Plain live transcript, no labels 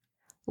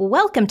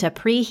Welcome to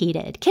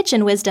Preheated,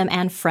 kitchen wisdom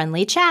and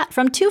friendly chat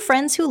from two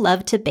friends who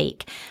love to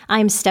bake.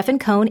 I'm Stefan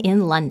Cohn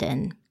in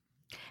London.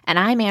 And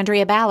I'm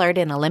Andrea Ballard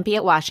in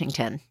Olympia,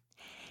 Washington.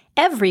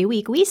 Every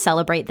week we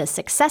celebrate the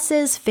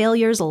successes,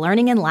 failures,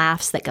 learning, and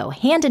laughs that go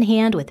hand in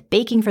hand with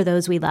baking for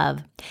those we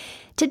love.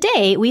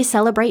 Today, we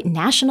celebrate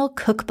National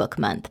Cookbook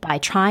Month by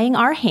trying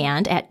our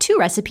hand at two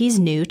recipes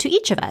new to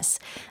each of us,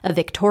 a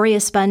Victoria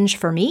sponge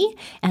for me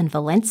and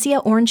Valencia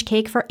orange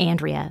cake for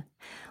Andrea.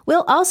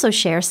 We'll also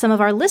share some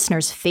of our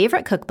listeners'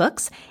 favorite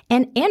cookbooks,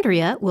 and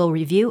Andrea will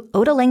review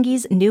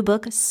Ottolenghi's new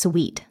book,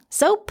 Sweet.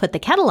 So put the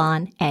kettle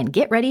on and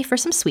get ready for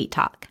some sweet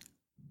talk.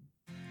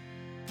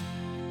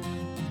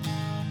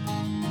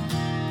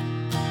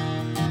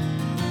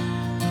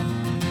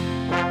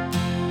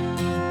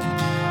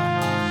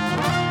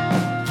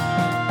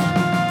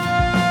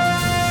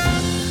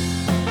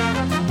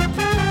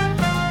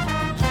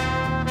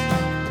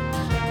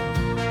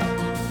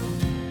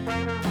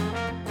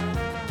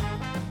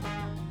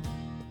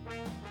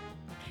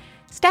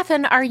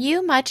 Stefan, are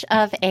you much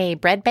of a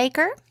bread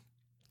baker?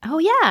 Oh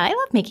yeah, I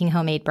love making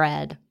homemade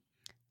bread.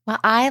 Well,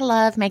 I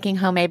love making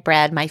homemade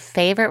bread. My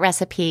favorite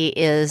recipe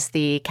is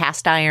the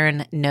cast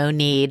iron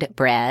no-knead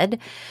bread.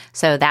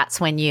 So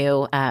that's when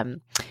you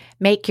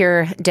make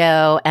your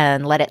dough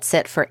and let it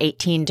sit for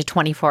 18 to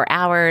 24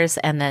 hours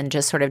and then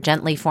just sort of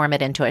gently form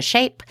it into a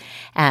shape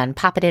and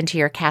pop it into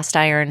your cast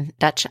iron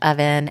Dutch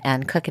oven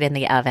and cook it in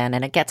the oven.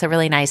 And it gets a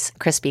really nice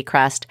crispy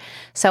crust.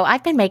 So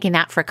I've been making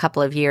that for a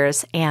couple of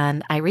years,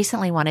 and I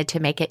recently wanted to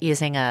make it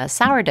using a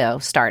sourdough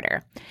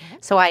starter.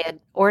 So I had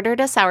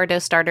ordered a sourdough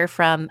starter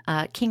from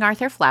King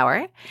Arthur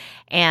Flour,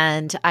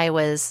 and I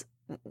was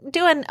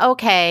doing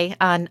okay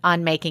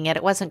on making it.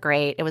 It wasn't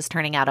great. It was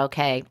turning out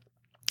okay,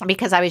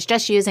 because I was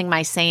just using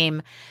my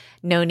same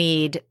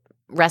no-knead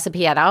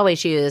recipe I'd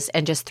always use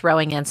and just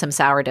throwing in some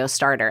sourdough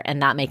starter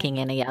and not making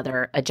any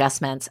other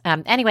adjustments.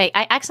 Anyway,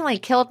 I accidentally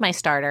killed my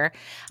starter.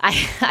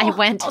 I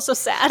went. Also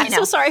sad. I'm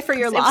so sorry for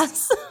your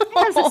loss.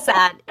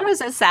 It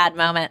was a sad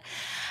moment.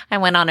 I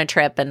went on a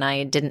trip and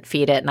I didn't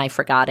feed it, and I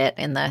forgot it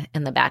in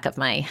the back of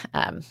my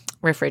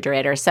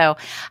refrigerator. So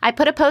I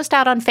put a post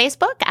out on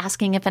Facebook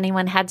asking if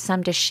anyone had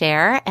some to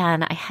share,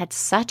 and I had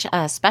such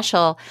a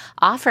special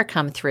offer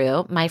come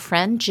through. My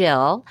friend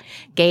Jill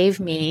gave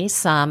me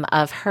some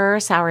of her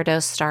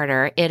sourdough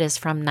starter. It is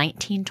from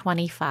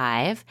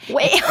 1925.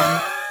 Wait.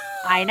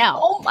 I know.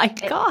 Oh my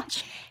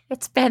gosh.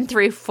 It's been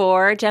through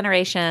 4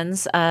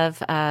 generations of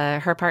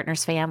her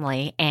partner's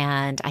family,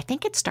 and I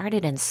think it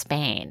started in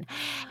Spain.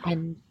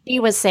 And she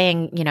was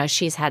saying,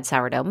 she's had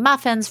sourdough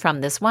muffins from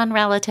this one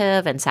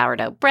relative and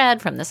sourdough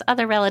bread from this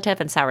other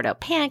relative and sourdough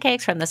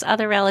pancakes from this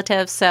other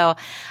relative. So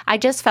I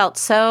just felt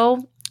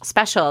so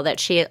special that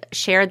she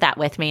shared that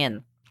with me,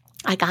 and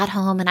I got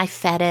home and I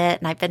fed it,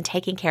 and I've been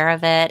taking care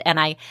of it. And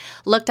I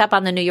looked up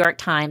on the New York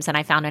Times and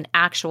I found an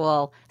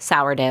actual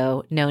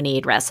sourdough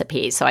no-knead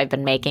recipe. So I've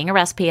been making a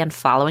recipe and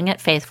following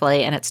it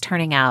faithfully, and it's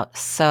turning out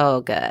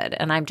so good.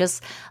 And I'm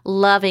just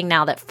loving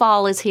now that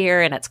fall is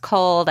here and it's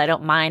cold. I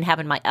don't mind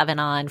having my oven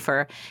on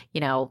for,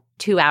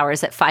 2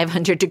 hours at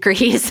 500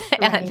 degrees.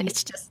 Right. And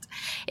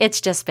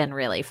it's just been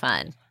really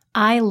fun.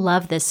 I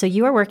love this. So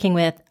you are working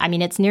with,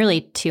 it's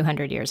nearly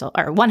 200 years old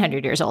or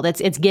 100 years old.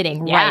 It's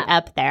getting right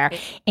up there,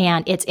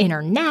 and it's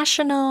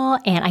international.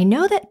 And I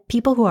know that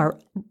people who are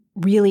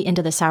really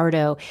into the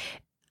sourdough,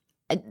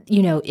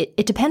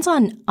 it depends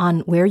on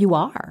where you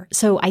are.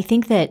 So I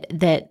think that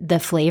the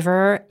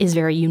flavor is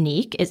very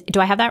unique. Do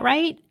I have that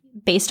right?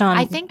 Based on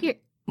I think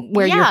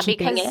where you're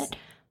keeping it?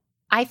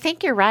 I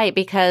think you're right,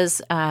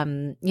 because,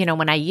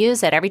 when I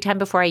use it, every time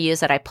before I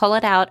use it, I pull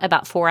it out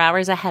about 4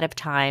 hours ahead of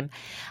time.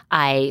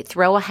 I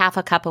throw a half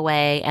a cup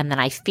away, and then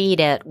I feed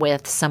it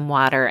with some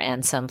water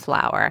and some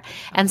flour.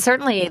 And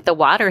certainly the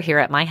water here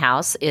at my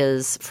house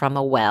is from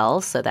a well,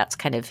 so that's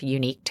kind of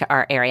unique to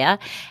our area.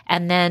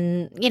 And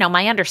then,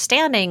 my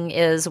understanding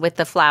is with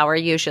the flour,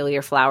 usually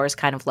your flour is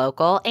kind of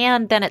local,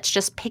 and then it's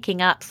just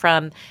picking up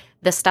from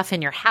the stuff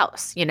in your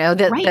house,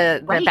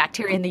 the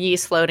bacteria and the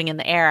yeast floating in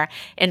the air.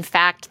 In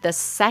fact, the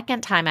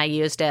second time I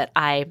used it,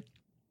 I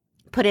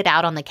put it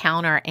out on the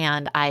counter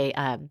and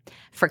I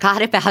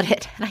forgot about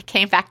it. And I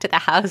came back to the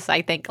house,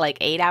 I think like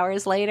 8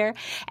 hours later,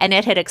 and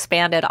it had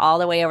expanded all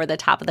the way over the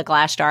top of the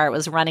glass jar. It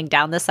was running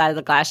down the side of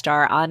the glass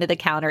jar, onto the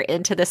counter,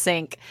 into the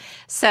sink.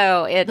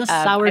 So the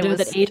sourdough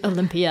that ate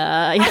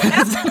Olympia.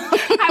 Yes.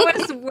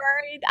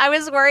 I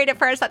was worried at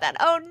first. I thought,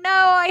 oh no,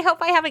 I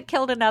hope I haven't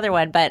killed another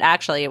one. But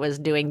actually, it was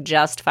doing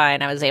just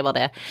fine. I was able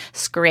to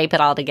scrape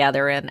it all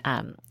together and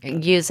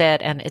use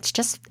it. And it's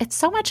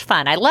so much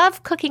fun. I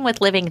love cooking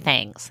with living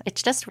things.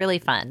 It's just really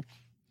fun.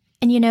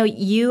 And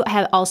you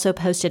have also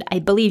posted, I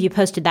believe you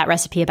posted that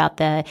recipe about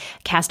the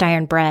cast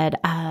iron bread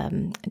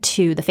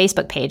to the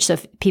Facebook page. So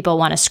if people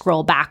want to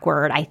scroll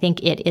backward, I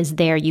think it is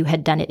there. You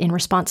had done it in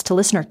response to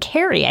listener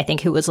Carrie, I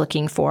think, who was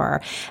looking for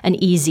an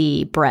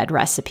easy bread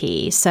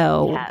recipe.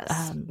 So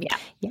yes.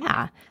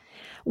 yeah.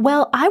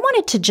 Well, I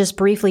wanted to just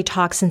briefly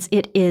talk since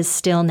it is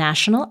still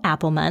National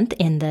Apple Month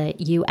in the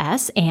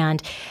US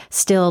and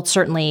still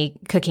certainly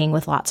cooking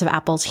with lots of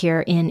apples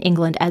here in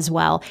England as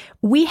well.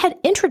 We had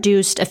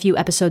introduced a few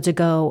episodes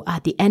ago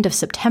at the end of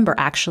September,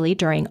 actually,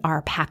 during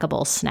our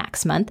Packable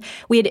Snacks Month.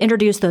 We had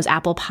introduced those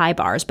apple pie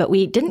bars, but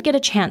we didn't get a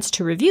chance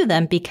to review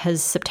them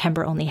because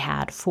September only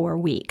had 4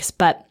 weeks.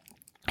 But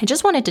I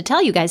just wanted to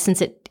tell you guys,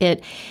 since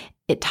it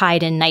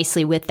tied in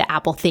nicely with the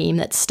apple theme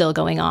that's still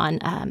going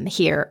on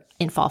here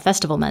in Fall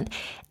Festival Month.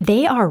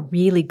 They are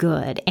really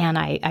good, and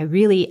I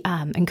really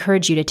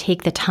encourage you to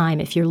take the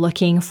time if you're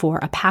looking for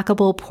a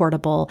packable,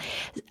 portable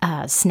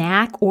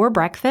snack or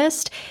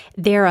breakfast.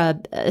 They're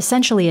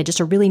essentially just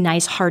a really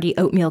nice, hearty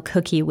oatmeal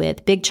cookie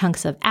with big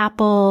chunks of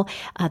apple.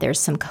 There's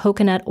some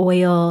coconut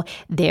oil.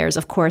 There's,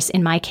 of course,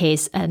 in my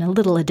case, a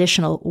little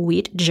additional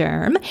wheat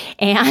germ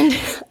and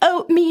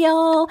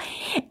oatmeal.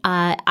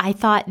 I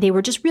thought they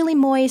were just really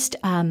moist,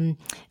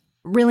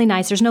 really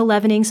nice. There's no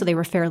leavening, so they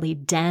were fairly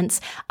dense.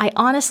 I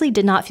honestly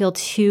did not feel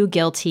too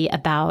guilty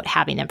about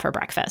having them for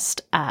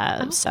breakfast.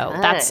 So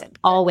that's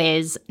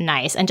always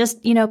nice. And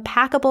just,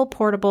 packable,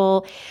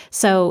 portable.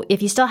 So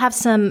if you still have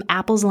some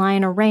apples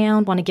lying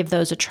around, want to give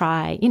those a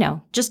try,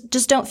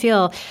 just don't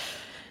feel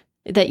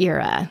that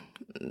you're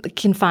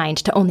confined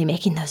to only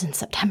making those in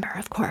September,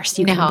 of course.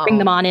 You can bring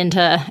them on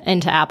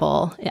into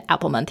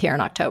Apple Month here in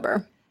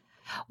October.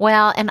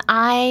 Well, and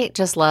I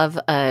just love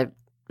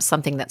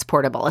something that's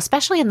portable,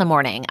 especially in the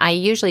morning. I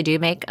usually do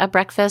make a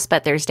breakfast,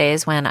 but there's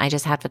days when I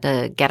just have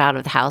to get out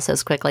of the house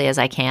as quickly as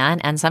I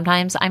can. And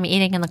sometimes I'm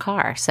eating in the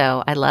car.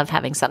 So I love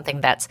having something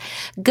that's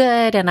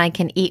good and I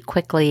can eat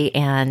quickly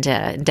and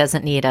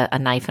doesn't need a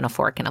knife and a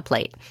fork and a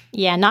plate.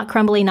 Yeah, not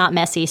crumbly, not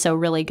messy. So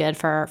really good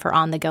for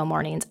on-the-go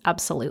mornings.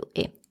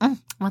 Absolutely.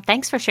 Well,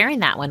 thanks for sharing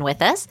that one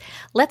with us.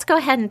 Let's go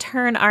ahead and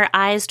turn our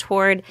eyes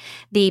toward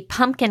the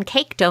pumpkin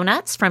cake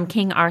donuts from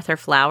King Arthur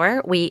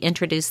Flour. We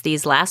introduced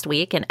these last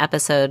week in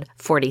episode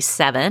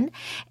 47.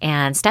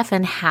 And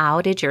Stefan,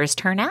 how did yours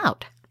turn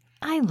out?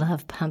 I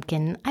love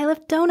pumpkin. I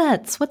love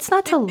donuts. What's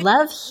not to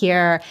love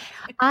here?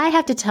 I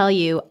have to tell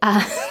you,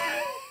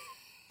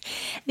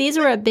 these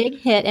were a big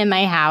hit in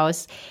my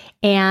house.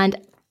 And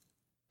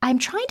I'm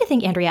trying to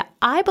think, Andrea,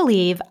 I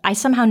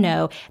somehow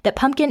know that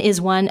pumpkin is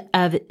one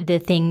of the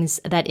things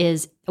that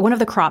is one of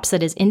the crops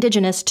that is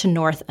indigenous to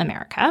North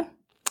America.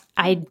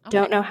 I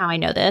don't know how I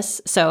know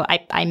this, so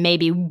I may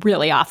be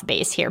really off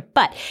base here.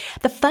 But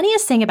the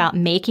funniest thing about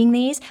making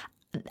these,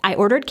 I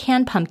ordered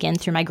canned pumpkin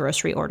through my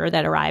grocery order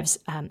that arrives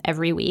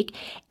every week.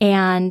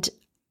 And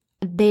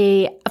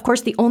of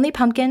course, the only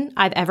pumpkin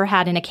I've ever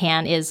had in a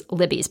can is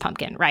Libby's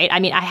pumpkin, right? I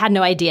mean, I had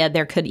no idea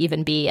there could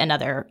even be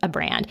a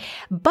brand,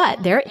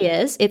 but there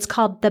is. It's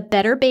called the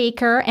Better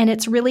Baker, and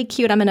it's really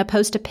cute. I'm going to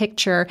post a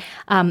picture,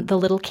 the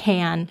little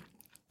can.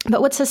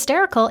 But what's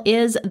hysterical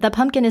is the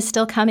pumpkin is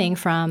still coming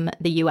from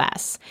the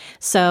U.S.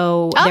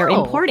 So they're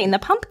importing the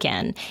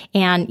pumpkin.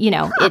 And,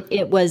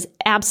 it was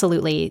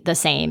absolutely the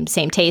same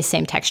taste,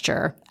 same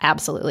texture,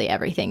 absolutely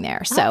everything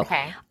there. So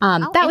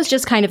that was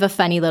just kind of a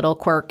funny little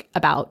quirk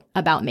about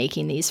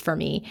making these for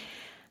me.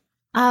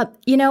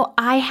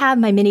 I have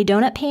my mini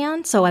donut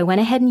pan, so I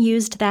went ahead and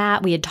used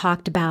that. We had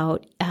talked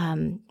about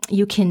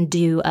you can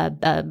do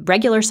a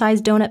regular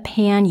sized donut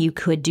pan. You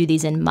could do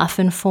these in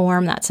muffin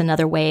form. That's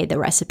another way. The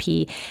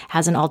recipe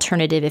has an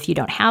alternative if you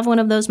don't have one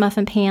of those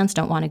muffin pans,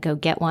 don't want to go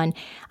get one.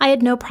 I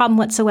had no problem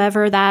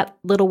whatsoever. That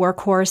little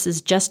workhorse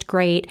is just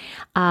great.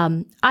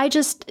 I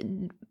just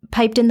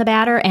piped in the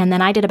batter, and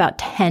then I did about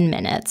 10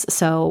 minutes.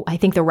 So I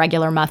think the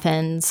regular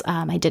muffins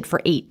I did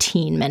for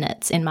 18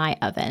 minutes in my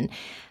oven.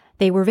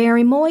 They were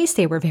very moist.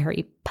 They were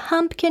very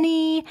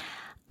pumpkin-y.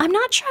 I'm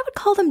not sure I would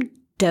call them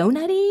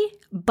donut-y,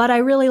 but I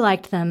really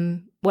liked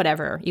them,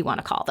 whatever you want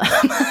to call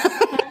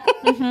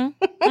them.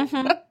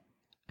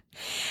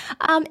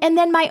 And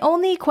then my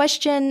only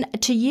question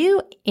to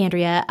you,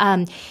 Andrea,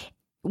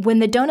 when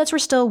the donuts were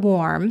still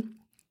warm,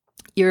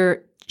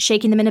 you're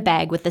shaking them in a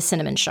bag with the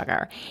cinnamon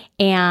sugar.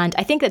 And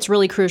I think that's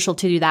really crucial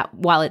to do that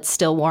while it's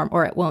still warm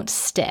or it won't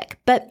stick.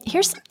 But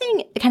here's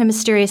something kind of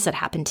mysterious that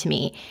happened to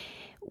me.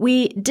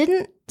 We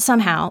didn't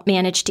somehow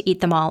manage to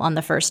eat them all on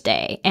the first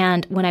day.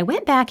 And when I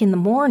went back in the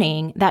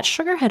morning, that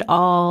sugar had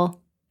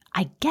all,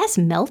 I guess,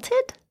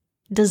 melted,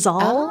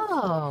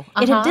 dissolved.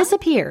 It had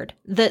disappeared.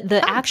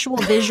 The actual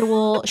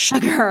visual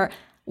sugar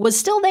was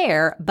still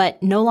there,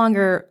 but no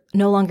longer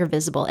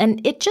visible.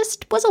 And it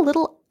just was a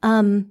little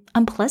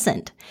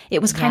unpleasant.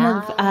 It was kind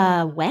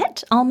of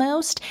wet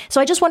almost. So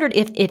I just wondered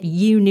if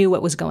you knew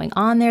what was going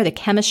on there, the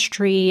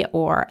chemistry,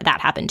 or that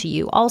happened to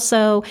you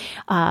also.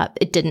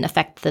 It didn't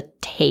affect the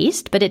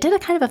taste, but it did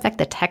kind of affect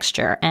the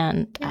texture.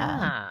 And so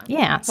I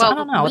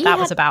don't know what that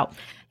was about.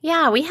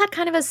 Yeah, we had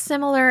kind of a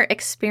similar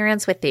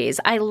experience with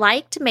these. I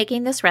liked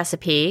making this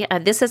recipe.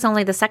 This is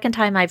only the second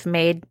time I've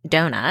made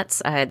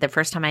donuts. The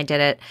first time I did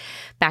it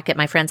back at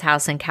my friend's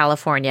house in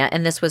California,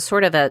 and this was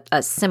sort of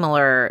a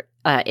similar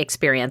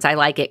experience. I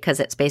like it because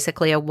it's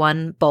basically a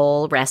one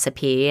bowl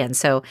recipe. And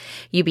so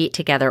you beat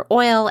together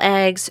oil,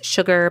 eggs,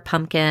 sugar,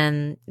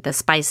 pumpkin, the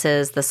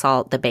spices, the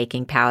salt, the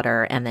baking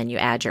powder, and then you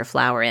add your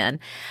flour in.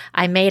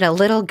 I made a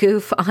little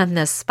goof on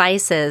the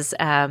spices.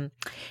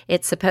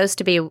 It's supposed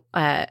to be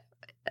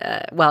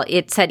well,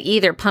 it said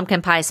either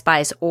pumpkin pie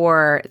spice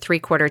or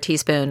 3/4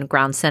 teaspoon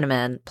ground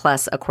cinnamon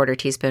plus 1/4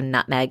 teaspoon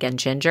nutmeg and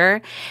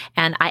ginger.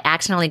 And I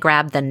accidentally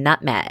grabbed the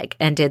nutmeg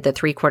and did the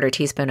 3/4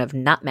 teaspoon of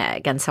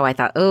nutmeg. And so I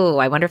thought, oh,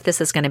 I wonder if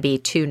this is going to be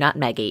too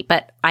nutmeggy.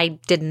 But I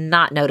did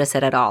not notice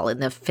it at all in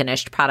the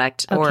finished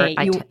product. Okay, or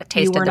I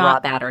tasted the raw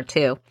batter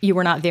too. You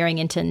were not veering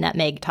into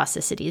nutmeg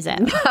toxicities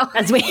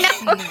as we...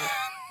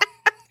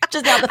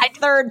 Just now the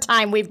third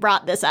time we've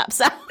brought this up.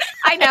 So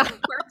I know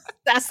we're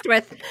obsessed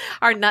with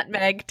our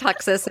nutmeg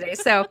toxicity.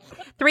 So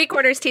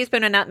 3/4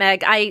 teaspoon of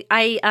nutmeg.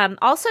 I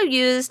also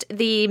used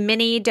the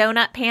mini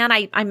donut pan.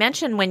 I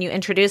mentioned when you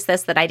introduced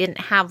this that I didn't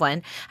have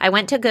one. I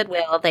went to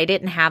Goodwill. They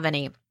didn't have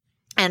any.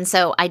 And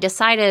so I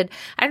decided,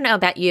 I don't know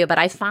about you, but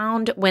I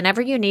found whenever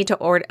you need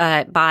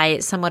to buy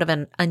somewhat of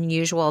an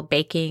unusual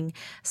baking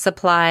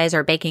supplies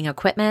or baking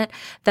equipment,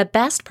 the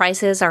best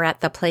prices are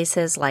at the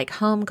places like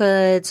Home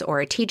Goods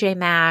or TJ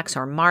Maxx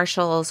or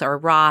Marshalls or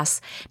Ross.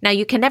 Now,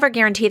 you can never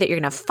guarantee that you're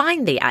going to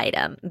find the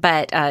item,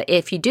 but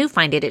if you do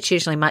find it, it's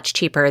usually much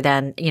cheaper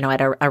than,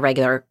 at a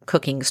regular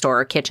cooking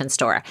store or kitchen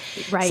store.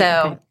 Right.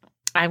 So okay.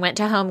 I went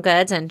to Home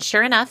Goods, and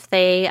sure enough,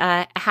 they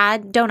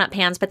had donut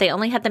pans, but they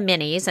only had the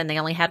minis, and they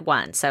only had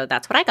one. So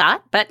that's what I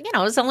got. But, it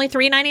was only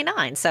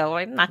 $3.99, so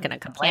I'm not going to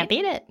complain. Can't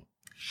beat it.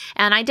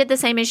 And I did the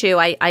same issue.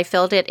 I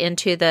filled it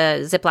into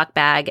the Ziploc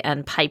bag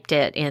and piped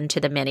it into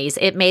the minis.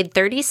 It made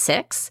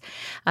 36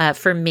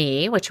 for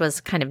me, which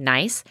was kind of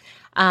nice.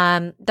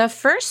 The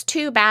first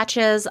two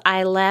batches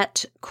I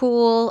let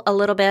cool a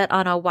little bit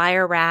on a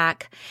wire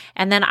rack.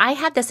 And then I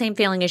had the same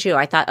feeling as you.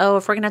 I thought,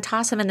 if we're going to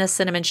toss them in this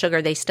cinnamon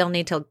sugar, they still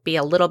need to be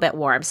a little bit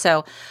warm.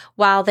 So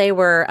while they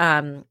were,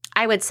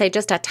 I would say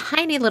just a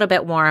tiny little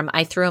bit warm,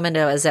 I threw them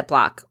into a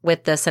Ziploc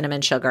with the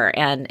cinnamon sugar.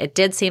 And it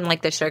did seem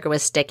like the sugar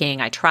was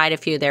sticking. I tried a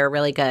few. They were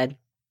really good.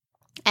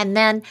 And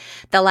then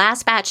the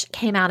last batch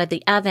came out of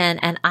the oven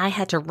and I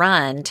had to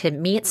run to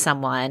meet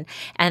someone,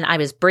 and I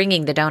was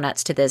bringing the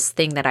donuts to this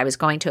thing that I was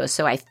going to.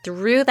 So I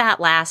threw that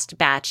last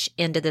batch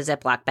into the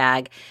Ziploc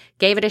bag,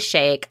 gave it a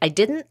shake. I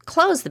didn't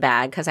close the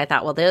bag because I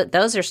thought, well,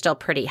 those are still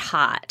pretty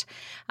hot.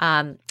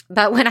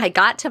 But when I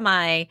got to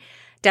my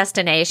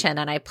destination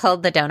and I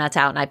pulled the donuts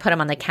out and I put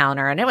them on the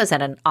counter, and it was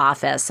at an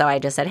office. So I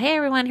just said, hey,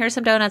 everyone, here's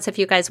some donuts if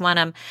you guys want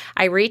them.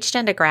 I reached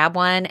in to grab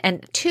one,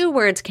 and two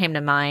words came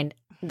to mind.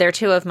 They're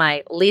two of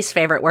my least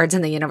favorite words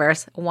in the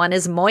universe. One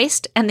is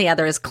moist and the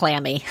other is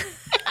clammy.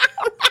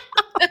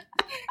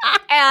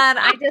 And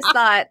I just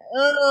thought,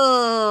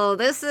 oh,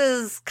 this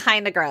is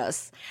kind of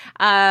gross.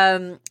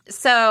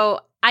 So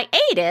I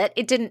ate it.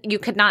 It didn't, you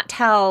could not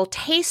tell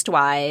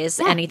taste-wise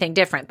anything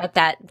different, but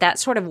that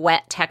sort of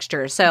wet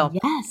texture. So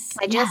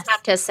I just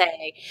have to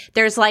say,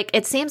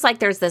 it seems like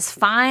there's this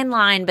fine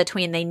line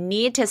between they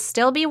need to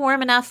still be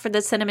warm enough for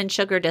the cinnamon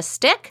sugar to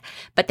stick,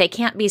 but they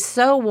can't be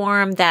so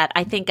warm that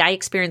I think I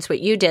experienced what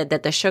you did,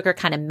 that the sugar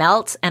kind of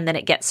melts and then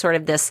it gets sort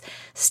of this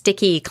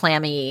sticky,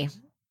 clammy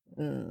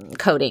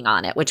coating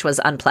on it, which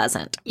was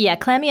unpleasant. Yeah,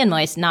 clammy and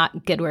moist,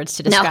 not good words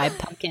to describe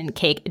pumpkin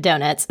cake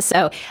donuts.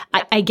 So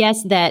I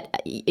guess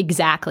that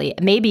exactly,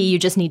 maybe you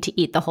just need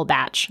to eat the whole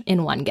batch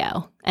in one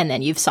go, and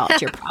then you've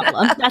solved your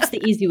problem. That's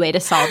the easy way to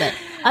solve it.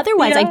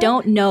 Otherwise, I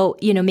don't know,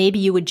 maybe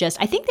you would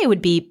I think they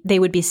would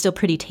be still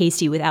pretty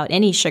tasty without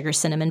any sugar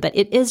cinnamon, but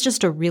it is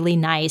just a really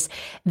nice,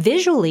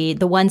 visually,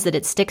 the ones that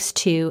it sticks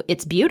to,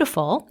 it's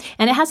beautiful.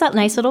 And it has that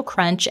nice little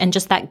crunch and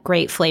just that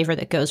great flavor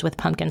that goes with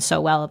pumpkin so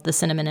well, of the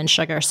cinnamon and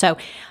sugar. So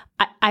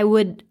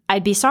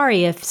I'd be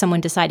sorry if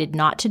someone decided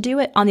not to do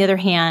it. On the other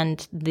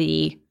hand,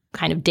 the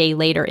kind of day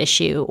later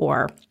issue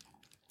or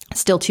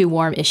still too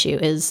warm issue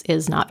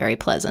is not very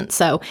pleasant.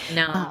 So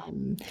no.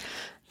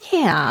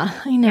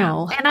 Yeah, I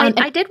know. Yeah. And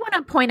I did want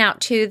to point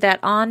out, too, that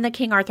on the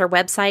King Arthur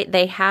website,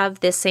 they have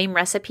this same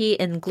recipe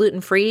in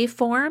gluten-free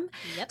form.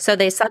 Yep. So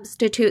they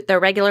substitute the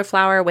regular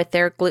flour with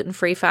their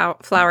gluten-free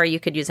flour. You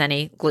could use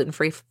any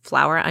gluten-free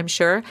flour, I'm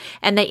sure.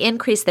 And they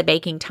increase the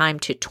baking time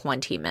to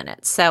 20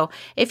 minutes. So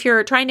if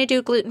you're trying to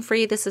do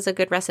gluten-free, this is a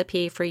good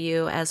recipe for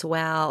you as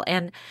well.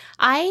 And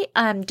I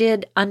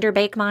did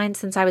underbake mine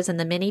since I was in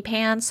the mini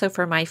pan. So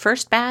for my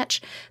first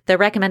batch, the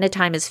recommended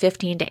time is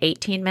 15 to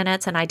 18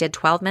 minutes, and I did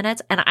 12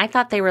 minutes. And I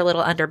thought they were a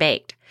little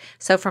underbaked.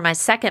 So for my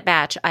second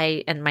batch,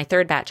 and my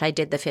third batch, I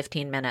did the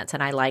 15 minutes,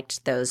 and I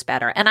liked those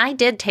better. And I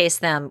did taste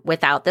them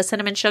without the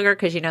cinnamon sugar,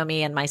 because you know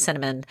me and my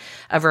cinnamon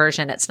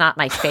aversion. It's not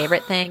my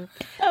favorite thing.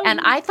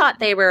 And I thought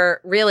they were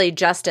really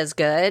just as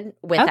good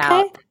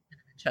without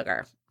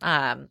sugar.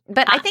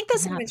 But I think the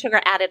cinnamon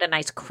sugar added a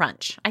nice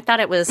crunch. I thought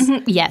it was,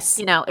 yes,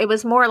 it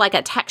was more like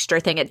a texture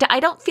thing. I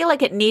don't feel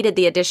like it needed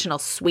the additional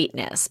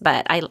sweetness,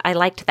 but I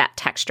liked that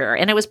texture,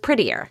 and it was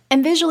prettier.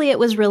 And visually, it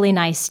was really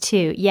nice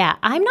too. Yeah,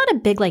 I'm not a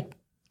big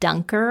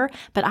dunker,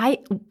 but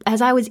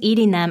as I was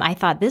eating them, I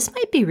thought this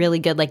might be really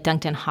good,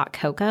 dunked in hot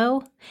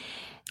cocoa.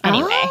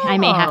 Anyway, I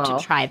may have to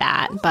try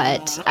that,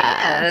 but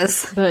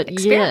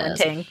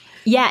experimenting. Yes.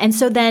 Yeah, and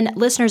so then,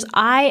 listeners,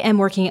 I am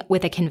working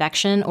with a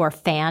convection or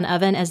fan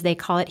oven, as they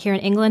call it here in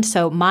England.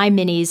 So my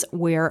minis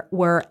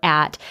were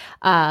at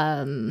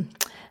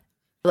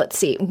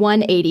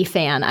 180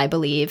 fan, I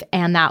believe,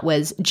 and that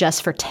was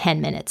just for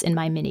 10 minutes in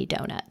my mini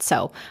donut.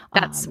 So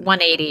that's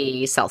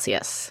 180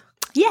 Celsius.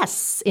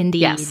 Yes,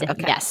 indeed. Yes,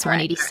 okay. Yes,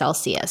 180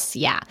 Celsius.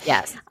 Yeah.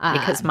 Yes,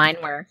 because mine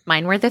were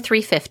the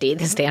 350,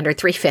 the standard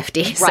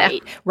 350.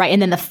 Right, right.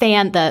 And then the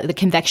fan, the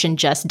convection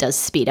just does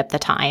speed up the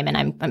time, and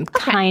I'm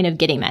kind of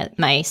getting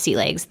my sea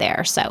legs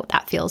there, so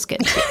that feels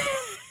good too.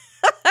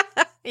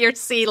 Your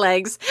sea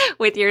legs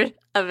with your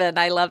oven.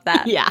 I love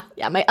that. Yeah,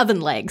 my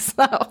oven legs.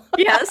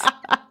 Yes.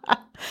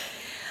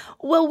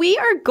 Well, we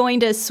are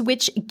going to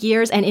switch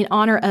gears, and in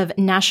honor of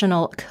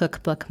National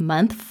Cookbook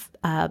Month,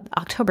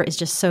 October is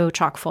just so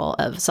chock full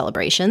of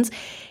celebrations.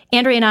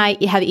 Andrea and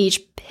I have each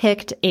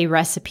picked a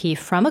recipe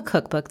from a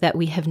cookbook that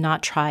we have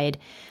not tried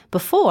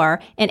before.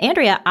 And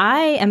Andrea,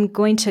 I am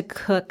going to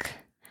cook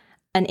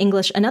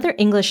another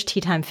English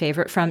tea time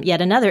favorite from yet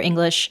another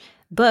English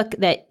book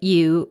that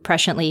you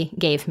presciently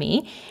gave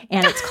me.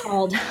 And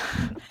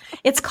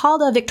it's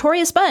called a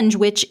Victoria Sponge,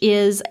 which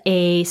is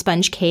a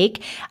sponge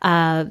cake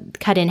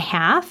cut in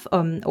half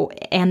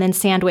and then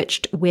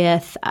sandwiched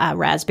with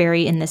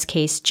raspberry, in this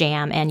case,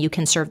 jam. And you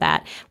can serve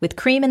that with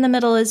cream in the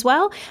middle as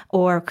well,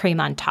 or cream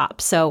on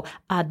top. So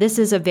this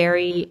is a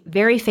very,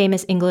 very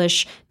famous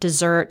English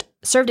dessert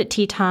served at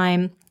tea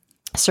time,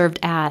 served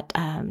at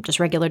just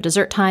regular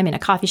dessert time in a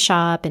coffee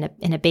shop,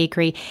 in a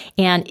bakery.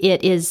 And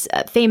it is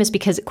famous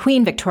because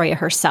Queen Victoria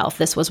herself,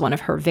 this was one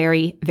of her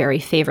very, very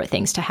favorite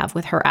things to have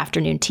with her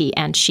afternoon tea.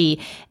 And she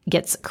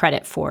gets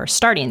credit for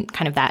starting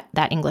kind of that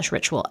English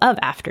ritual of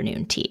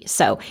afternoon tea.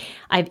 So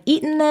I've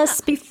eaten this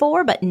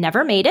before, but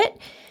never made it.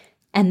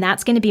 And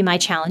that's going to be my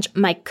challenge.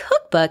 My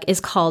cookbook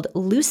is called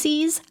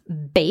Lucy's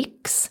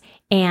Bakes,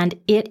 and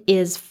it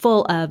is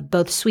full of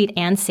both sweet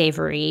and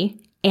savory.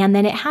 And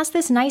then it has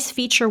this nice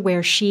feature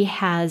where she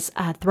has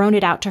thrown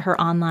it out to her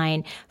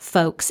online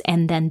folks,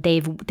 and then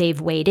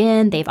they've weighed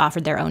in, they've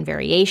offered their own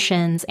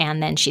variations,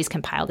 and then she's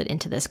compiled it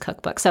into this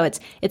cookbook. So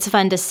it's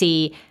fun to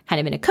see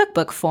kind of in a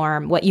cookbook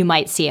form what you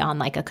might see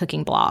on a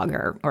cooking blog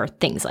or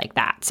things like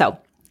that. So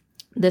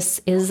this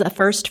is a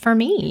first for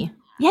me.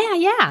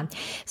 Yeah.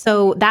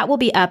 So that will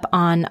be up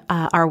on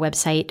our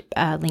website,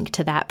 link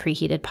to that,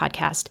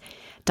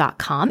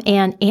 preheatedpodcast.com.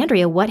 And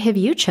Andrea, what have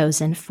you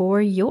chosen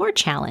for your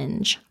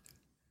challenge?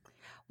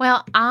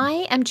 Well,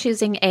 I am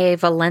choosing a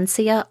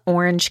Valencia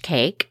orange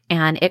cake,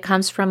 and it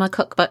comes from a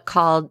cookbook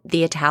called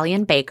The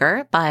Italian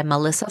Baker by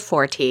Melissa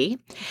Forti.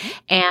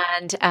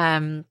 And,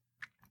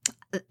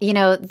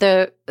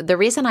 the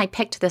reason I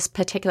picked this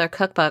particular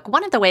cookbook,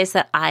 one of the ways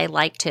that I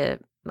like to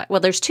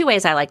there's two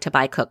ways I like to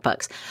buy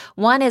cookbooks.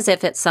 One is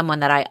if it's someone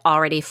that I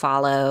already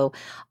follow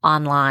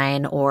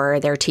online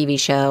or their TV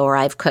show, or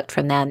I've cooked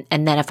from them.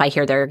 And then if I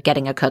hear they're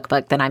getting a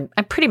cookbook, then I'm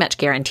pretty much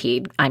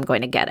guaranteed I'm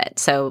going to get it.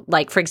 So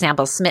for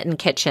example, Smitten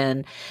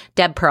Kitchen,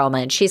 Deb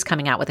Perlman, she's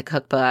coming out with a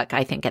cookbook,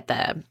 I think at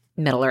the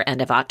middle or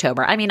end of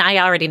October. I mean, I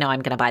already know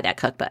I'm going to buy that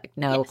cookbook.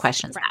 No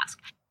questions asked.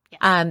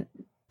 Yes.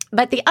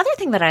 But the other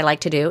thing that I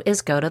like to do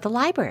is go to the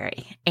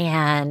library,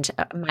 and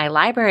my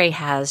library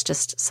has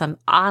just some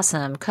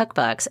awesome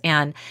cookbooks.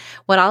 And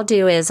what I'll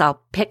do is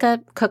I'll pick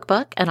a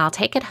cookbook and I'll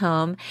take it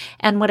home.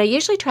 And what I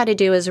usually try to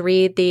do is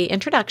read the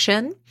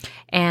introduction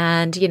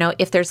and,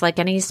 if there's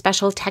any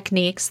special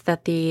techniques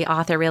that the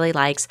author really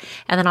likes,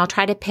 and then I'll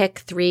try to pick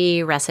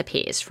 3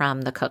 recipes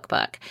from the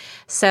cookbook.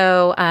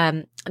 So,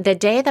 the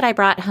day that I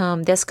brought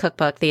home this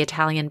cookbook, The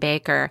Italian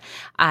Baker,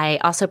 I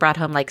also brought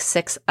home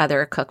 6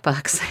 other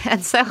cookbooks.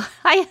 And so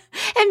I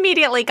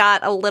immediately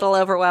got a little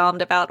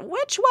overwhelmed about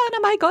which one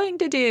am I going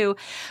to do?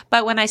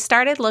 But when I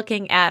started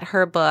looking at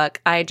her book,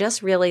 I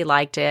just really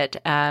liked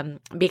it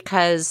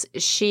because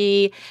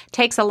she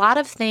takes a lot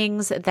of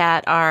things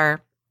that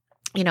are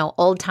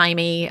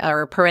old-timey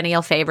or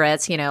perennial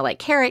favorites, like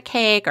carrot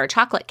cake or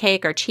chocolate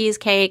cake or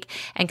cheesecake,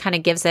 and kind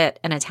of gives it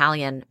an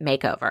Italian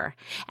makeover.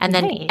 And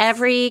then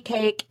every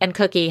cake and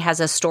cookie has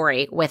a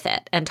story with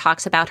it and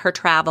talks about her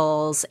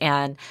travels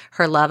and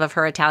her love of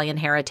her Italian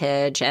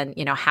heritage and,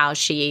 how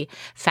she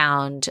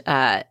found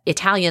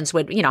Italians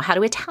would, how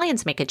do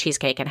Italians make a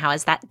cheesecake and how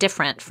is that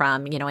different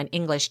from, an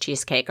English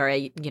cheesecake or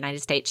a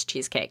United States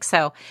cheesecake.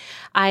 So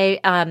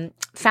I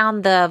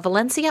found the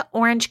Valencia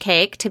orange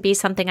cake to be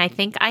something I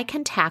think I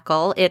can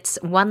tackle. It's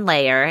 1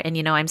 layer, and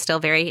I'm still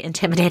very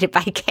intimidated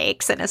by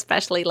cakes and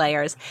especially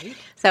layers.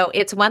 So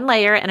it's 1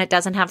 layer and it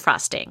doesn't have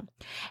frosting.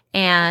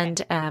 And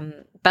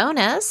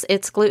bonus,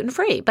 it's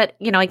gluten-free. But,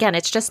 again,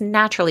 it's just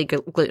naturally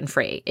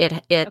gluten-free.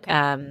 It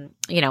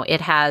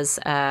has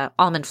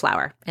almond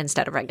flour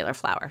instead of regular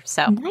flour.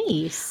 So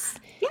nice.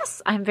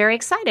 Yes, I'm very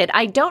excited.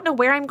 I don't know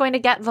where I'm going to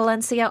get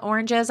Valencia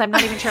oranges. I'm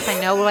not even sure if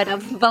I know what a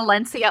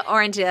Valencia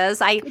orange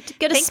is. I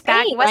go to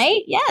Spain,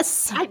 right?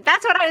 Yes.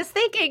 That's what I was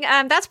thinking.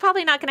 That's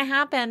probably not going to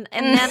happen.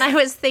 And then I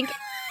was thinking,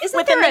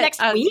 within the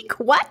next week?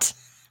 What?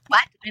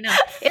 I know.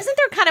 Isn't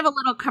there kind of a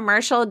little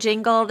commercial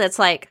jingle that's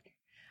like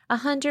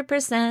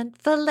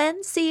 100%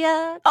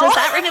 Valencia? Does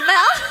that ring a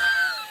bell?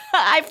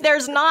 If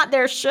there's not,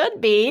 there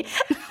should be.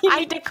 You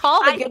need to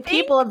call the good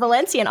people of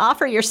Valencia and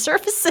offer your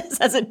services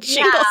as a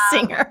jingle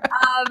singer.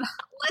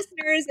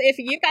 Listeners, if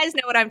you guys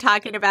know what I'm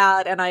talking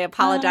about, and I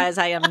apologize,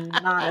 I am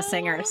not a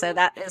singer, so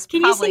that is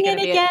Can probably going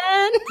to be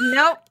again?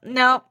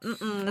 Nope.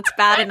 It's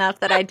bad enough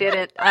that I did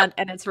it and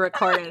it's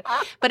recorded.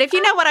 But if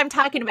you know what I'm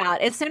talking about,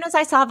 as soon as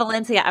I saw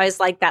Valencia, I was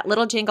like, that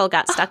little jingle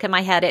got stuck in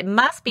my head. It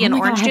must be an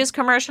orange juice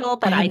commercial,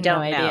 but I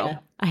don't know.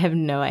 I have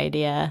no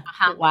idea.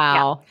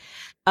 Wow. Yeah.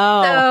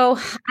 Oh,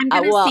 so I'm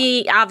going to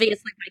see,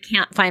 obviously, if I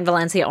can't find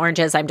Valencia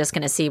oranges, I'm just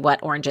going to see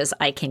what oranges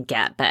I can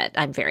get, but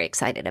I'm very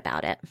excited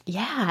about it.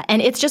 Yeah.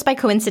 And it's just by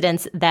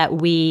coincidence that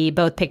we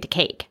both picked a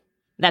cake.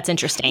 That's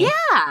interesting.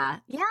 Yeah.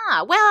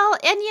 Well,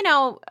 and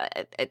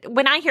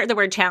when I hear the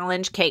word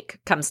challenge, cake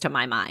comes to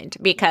my mind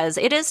because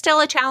it is still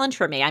a challenge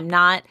for me. I'm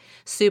not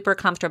super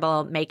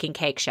comfortable making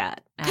cake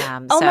yet.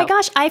 My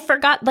gosh. I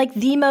forgot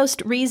the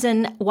most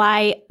reason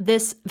why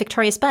this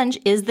Victoria sponge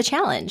is the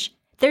challenge.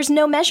 There's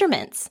no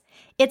measurements.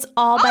 It's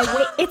all by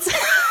weight. It's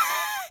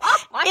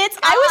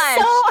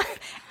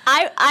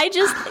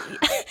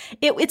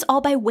it's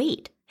all by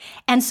weight.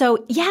 And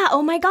so, yeah,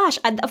 oh my gosh,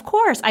 of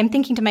course, I'm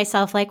thinking to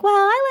myself I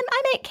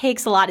make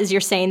cakes a lot as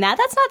you're saying that.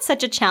 That's not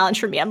such a challenge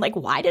for me. I'm like,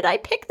 why did I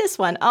pick this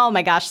one? Oh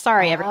my gosh,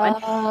 sorry,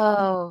 everyone.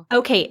 Oh.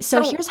 Okay,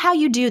 so here's how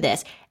you do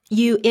this.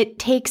 It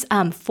takes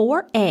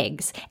 4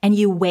 eggs, and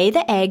you weigh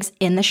the eggs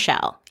in the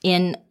shell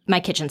in my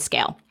kitchen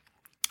scale.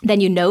 Then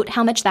you note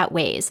how much that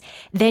weighs.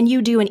 Then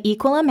you do an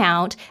equal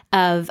amount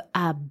of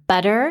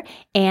butter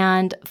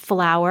and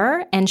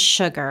flour and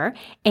sugar,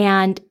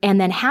 and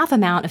then half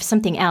amount of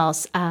something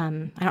else. I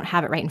don't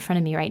have it right in front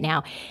of me right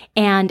now.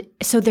 And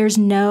so there's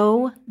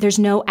no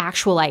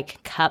actual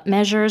cup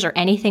measures or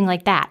anything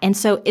like that. And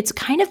so it's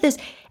kind of this.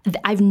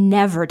 I've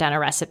never done a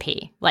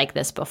recipe like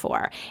this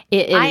before.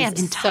 I am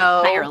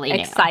entirely so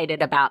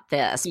excited about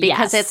this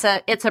because it's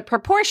a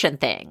proportion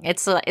thing.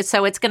 So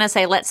it's going to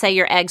say, let's say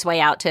your eggs weigh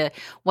out to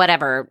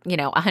whatever,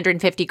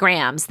 150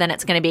 grams, then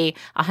it's going to be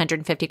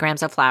 150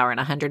 grams of flour and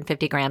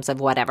 150 grams of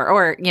whatever,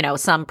 or,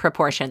 some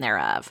proportion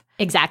thereof.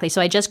 Exactly.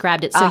 So I just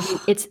grabbed it.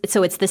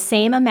 So it's the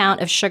same amount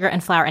of sugar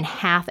and flour and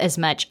half as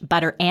much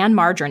butter and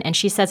margarine. And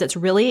she says it's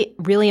really,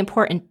 really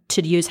important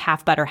to use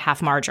half butter,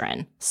 half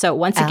margarine. So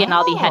once again,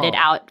 I'll be headed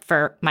out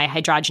for my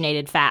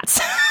hydrogenated fats.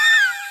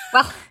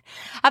 Well,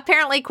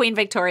 apparently Queen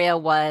Victoria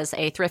was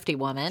a thrifty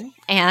woman,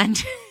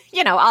 and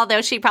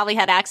although she probably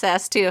had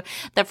access to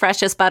the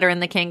freshest butter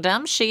in the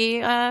kingdom,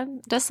 she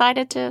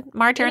decided to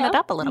margarine it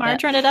up a little bit.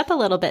 Margarine it up a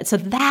little bit. So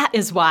that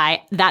is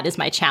why that is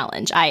my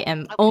challenge. I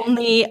am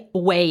only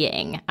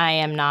weighing. I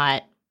am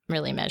not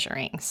really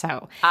measuring.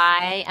 So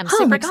I am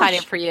super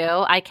excited for you.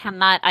 I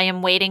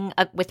am waiting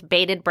with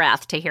bated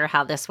breath to hear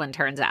how this one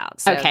turns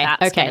out. So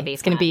that's going to be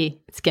fun.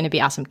 It's going to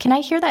be awesome. Can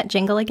I hear that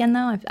jingle again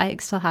though? I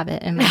still have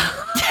it in my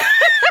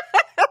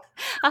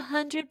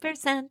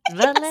 100%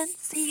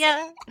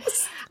 Valencia.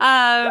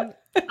 I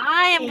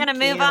am going to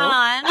move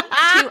on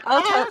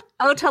to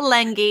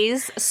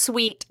Ottolenghi's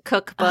sweet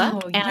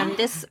cookbook.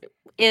 This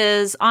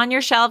is on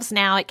your shelves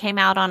now. It came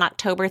out on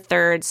October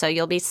 3rd, so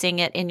you'll be seeing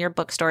it in your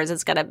bookstores.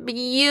 It's got a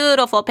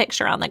beautiful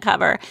picture on the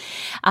cover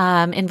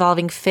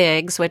involving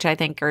figs, which I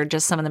think are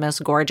just some of the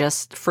most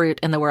gorgeous fruit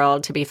in the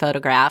world to be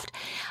photographed.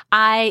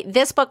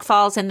 This book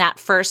falls in that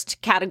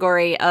first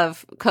category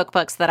of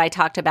cookbooks that I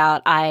talked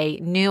about. I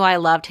knew I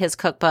loved his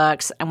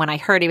cookbooks, and when I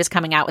heard he was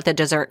coming out with a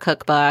dessert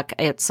cookbook,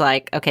 it's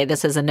like, okay,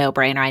 this is a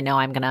no-brainer. I know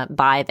I'm going to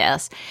buy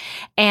this.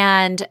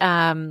 And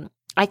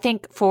I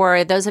think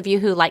for those of you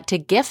who like to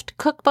gift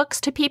cookbooks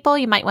to people,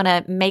 you might want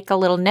to make a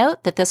little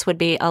note that this would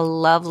be a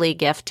lovely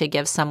gift to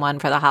give someone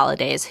for the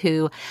holidays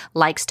who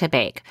likes to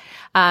bake.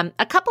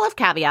 A couple of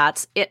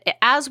caveats.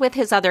 As with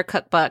his other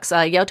cookbooks,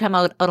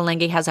 Yotam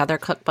Ottolenghi has other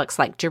cookbooks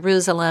like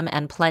Jerusalem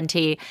and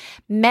Plenty.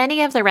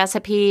 Many of the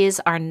recipes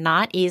are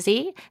not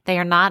easy. They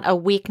are not a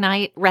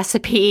weeknight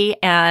recipe,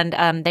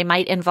 and they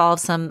might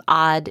involve some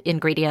odd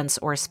ingredients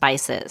or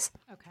spices.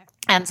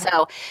 And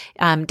so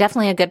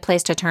definitely a good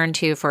place to turn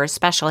to for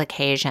special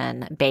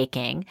occasion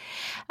baking.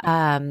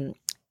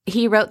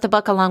 He wrote the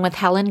book along with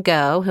Helen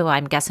Go, who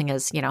I'm guessing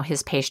is,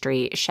 his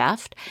pastry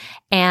chef.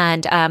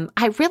 And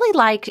I really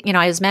liked,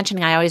 I was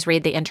mentioning I always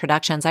read the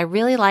introductions. I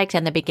really liked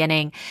in the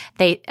beginning,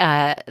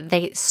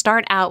 they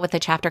start out with a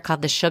chapter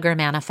called The Sugar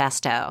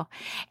Manifesto.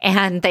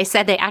 And they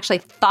said they actually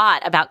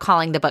thought about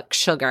calling the book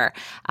Sugar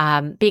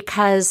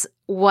because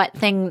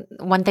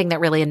one thing that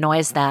really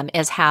annoys them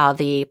is how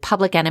the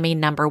public enemy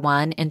number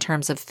one in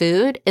terms of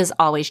food is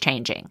always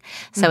changing.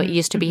 So it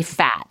used to be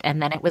fat,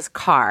 and then it was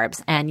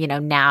carbs, and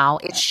now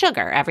it's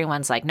sugar.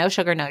 Everyone's like, no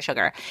sugar, no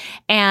sugar.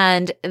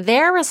 And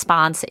their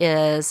response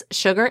is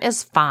sugar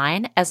is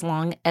fine as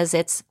long as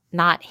it's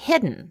not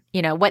hidden.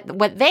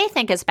 What they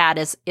think is bad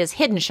is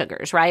hidden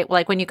sugars, right?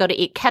 Like when you go to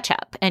eat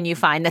ketchup and you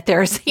find that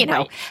there's,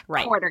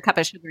 quarter cup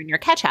of sugar in your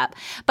ketchup.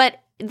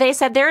 But they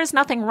said there is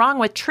nothing wrong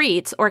with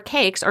treats or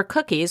cakes or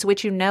cookies,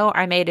 which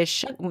are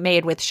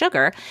made with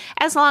sugar,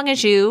 as long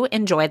as you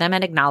enjoy them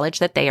and acknowledge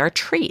that they are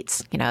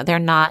treats. They're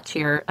not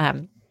your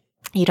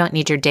you don't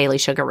need your daily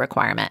sugar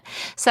requirement.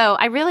 So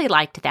I really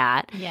liked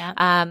that. Yeah.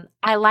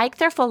 I like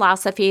their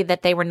philosophy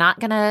that they were not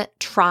going to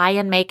try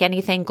and make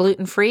anything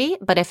gluten-free,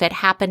 but if it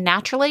happened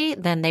naturally,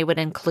 then they would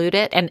include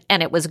it. And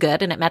it was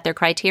good and it met their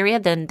criteria,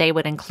 then they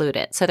would include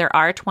it. So there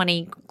are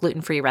 20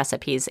 gluten-free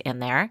recipes in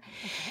there.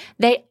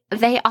 Okay.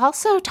 They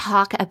also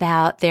talk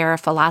about their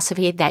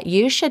philosophy that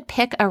you should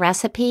pick a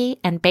recipe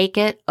and bake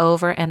it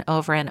over and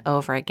over and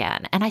over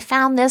again. And I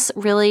found this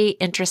really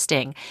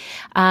interesting.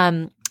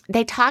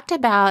 They talked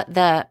about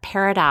the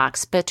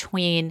paradox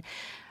between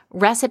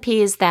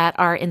recipes that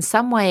are in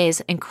some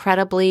ways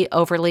incredibly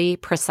overly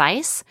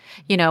precise,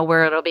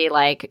 where it'll be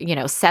like,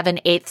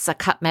 7/8 a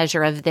cup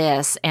measure of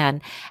this and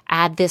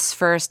add this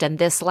first and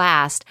this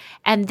last.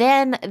 And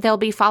then they'll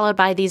be followed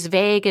by these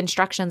vague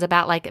instructions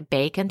about like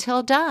bake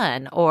until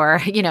done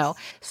or,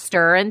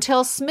 stir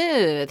until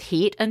smooth,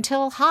 heat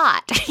until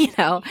hot,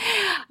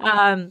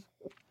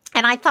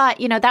 And I thought,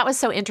 that was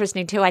so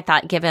interesting too. I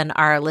thought, given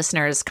our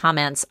listeners'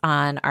 comments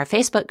on our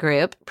Facebook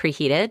group,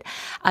 Preheated,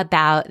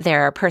 about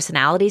their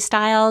personality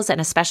styles, and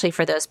especially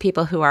for those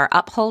people who are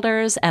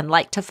upholders and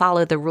like to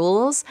follow the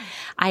rules,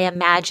 I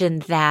imagine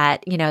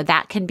that,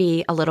 that can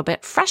be a little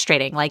bit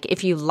frustrating. Like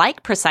if you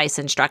like precise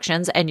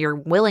instructions and you're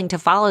willing to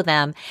follow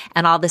them,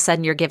 and all of a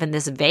sudden you're given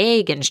this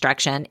vague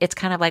instruction, it's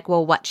kind of like,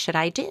 well, what should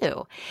I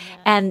do?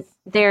 Yeah.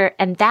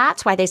 And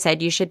that's why they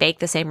said you should bake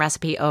the same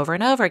recipe over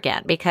and over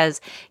again,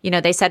 because,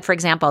 they said, for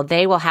example,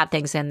 they will have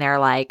things in there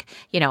like,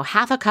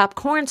 half a cup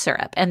corn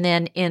syrup. And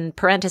then in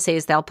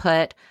parentheses, they'll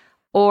put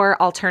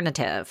or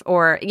alternative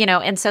or,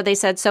 and so they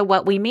said, so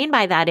what we mean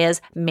by that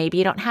is maybe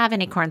you don't have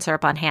any corn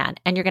syrup on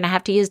hand and you're going to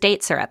have to use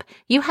date syrup.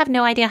 You have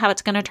no idea how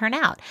it's going to turn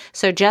out.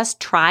 So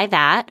just try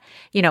that,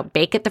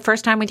 bake it the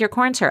first time with your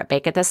corn syrup,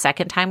 bake it the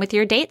second time with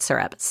your date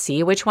syrup,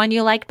 see which one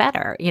you like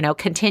better,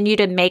 continue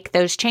to make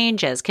those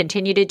changes,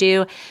 continue to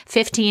do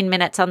 15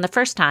 minutes on the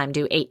first time,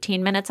 do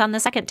 18 minutes on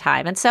the second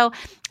time. And so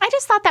I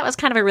just thought that was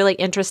kind of a really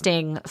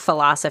interesting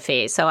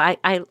philosophy. So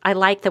I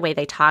like the way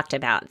they talked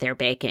about their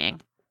baking.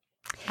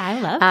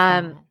 I love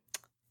that.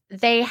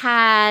 They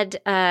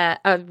had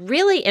a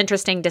really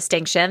interesting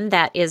distinction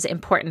that is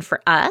important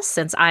for us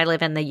since I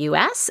live in the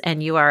U.S.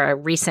 and you are a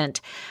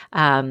recent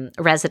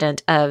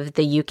resident of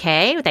the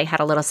U.K. They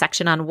had a little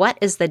section on what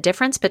is the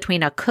difference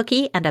between a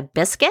cookie and a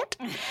biscuit.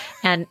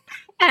 And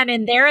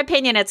in their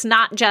opinion, it's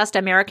not just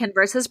American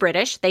versus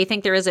British. They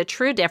think there is a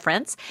true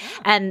difference.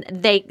 And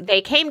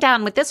they came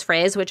down with this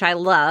phrase, which I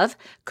love,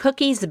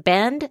 cookies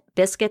bend,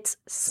 biscuits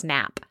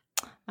snap.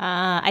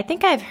 I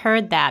think I've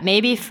heard that.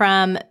 Maybe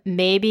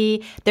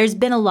there's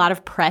been a lot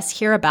of press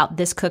here about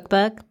this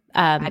cookbook.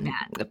 I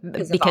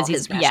bet. Because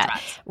he's,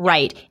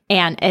 right.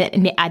 And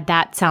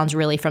that sounds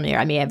really familiar.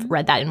 I may have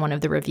read that in one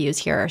of the reviews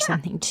here or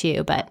something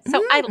too. But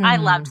so I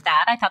loved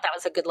that. I thought that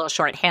was a good little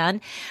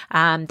shorthand.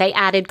 They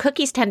added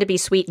cookies tend to be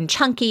sweet and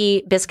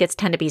chunky. Biscuits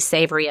tend to be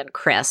savory and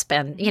crisp.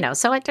 And,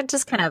 so it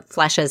just kind of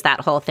fleshes that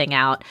whole thing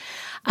out.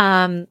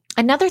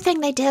 Another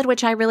thing they did,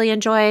 which I really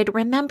enjoyed,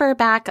 remember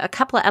back a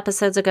couple of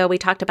episodes ago, we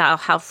talked about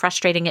how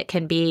frustrating it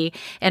can be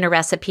in a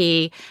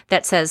recipe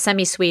that says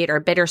semi-sweet or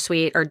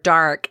bittersweet or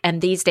dark. And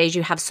these days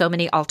you have so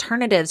many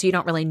alternatives, you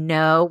don't really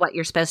know what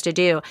you're supposed to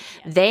do.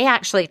 Yes. They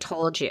actually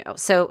told you.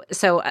 So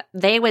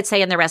they would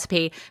say in the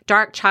recipe,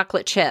 dark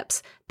chocolate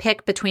chips,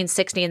 pick between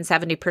 60 and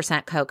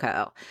 70%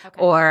 cocoa,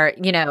 or,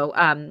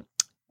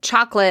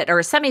 chocolate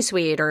or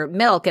semi-sweet or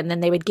milk, and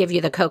then they would give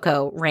you the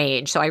cocoa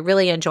range. So I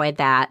really enjoyed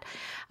that.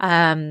 There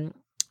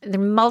are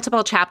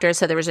multiple chapters.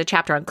 So there was a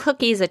chapter on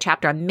cookies, a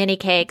chapter on mini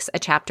cakes, a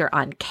chapter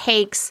on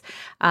cakes,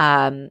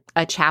 a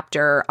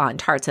chapter on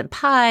tarts and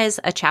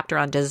pies, a chapter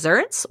on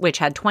desserts, which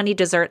had 20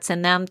 desserts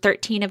in them.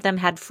 13 of them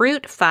had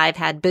fruit, 5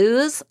 had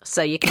booze.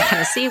 So you can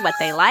kind of see what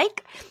they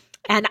like.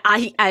 And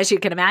as you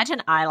can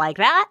imagine, I like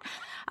that.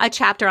 A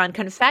chapter on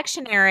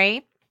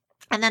confectionery.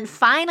 And then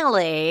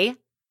finally,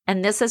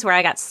 and this is where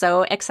I got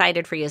so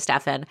excited for you,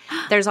 Stefan,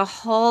 there's a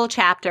whole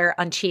chapter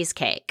on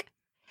cheesecake.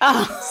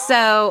 Oh.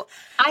 So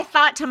I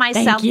thought to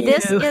myself,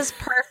 this is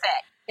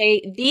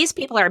perfect. These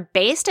people are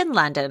based in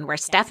London, where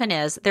Stefan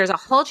is. There's a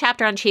whole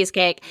chapter on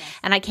cheesecake,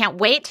 and I can't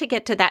wait to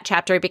get to that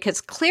chapter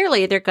because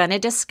clearly they're going to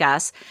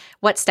discuss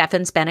what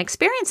Stefan's been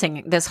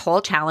experiencing, this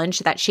whole challenge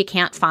that she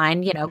can't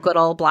find, good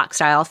old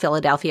block-style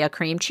Philadelphia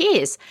cream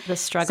cheese. The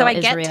struggle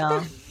is real.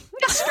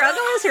 The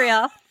struggle is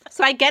real.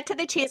 So I get to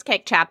the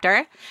cheesecake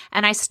chapter,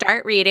 and I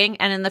start reading,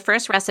 and in the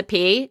first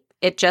recipe,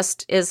 it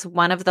just is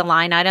one of the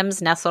line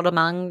items nestled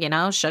among,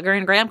 sugar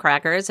and graham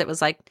crackers. It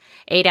was like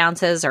 8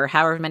 ounces or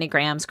however many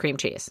grams cream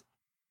cheese.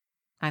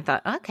 I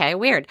thought, okay,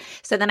 weird.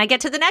 So then I get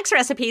to the next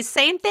recipe,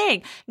 same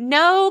thing.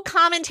 No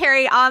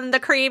commentary on the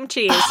cream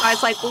cheese. So I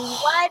was like,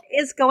 what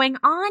is going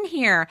on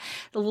here?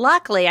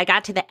 Luckily, I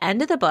got to the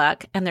end of the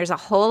book and there's a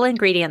whole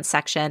ingredients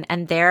section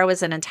and there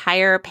was an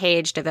entire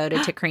page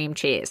devoted to cream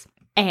cheese.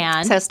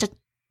 And so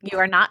you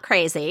are not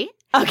crazy.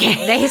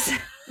 Okay.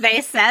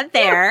 They said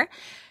there,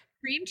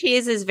 cream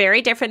cheese is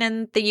very different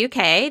in the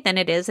UK than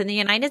it is in the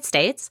United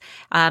States.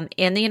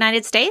 In the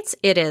United States,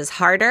 it is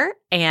harder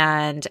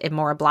and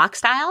more block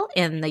style.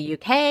 In the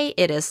UK,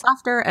 it is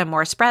softer and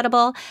more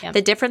spreadable. Yep.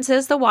 The difference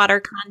is the water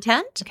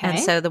content. Okay. And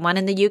so the one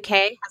in the UK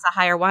has a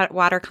higher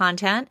water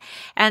content.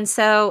 And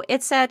so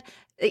it said,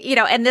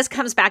 and this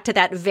comes back to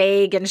that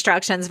vague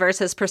instructions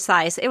versus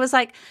precise. It was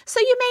like,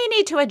 so you may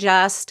need to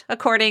adjust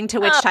according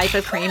to which type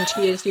of cream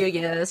cheese you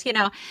use.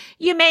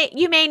 You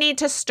may need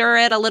to stir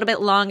it a little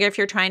bit longer if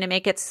you're trying to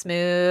make it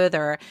smooth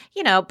or,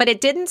 but it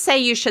didn't say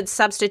you should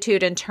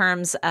substitute in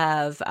terms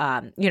of,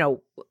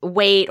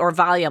 weight or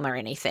volume or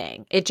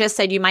anything. It just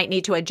said you might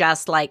need to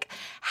adjust like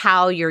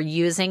how you're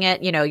using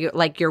it.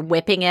 You're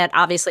whipping it.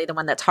 Obviously, the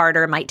one that's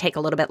harder might take a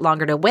little bit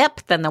longer to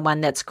whip than the one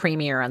that's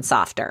creamier and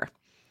softer.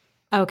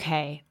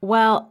 Okay.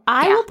 Well,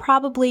 I will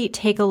probably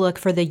take a look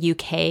for the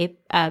UK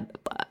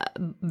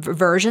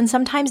version.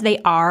 Sometimes they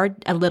are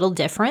a little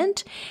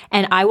different,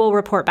 and I will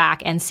report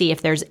back and see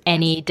if there's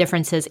any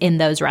differences in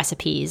those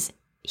recipes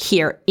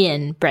here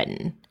in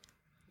Britain.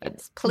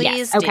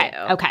 Please do.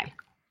 Okay.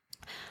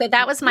 So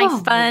that was my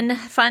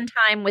fun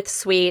time with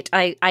sweet.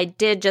 I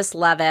did just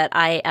love it.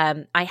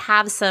 I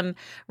have some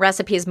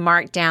recipes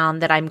marked down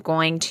that I'm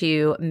going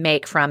to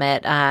make from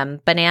it.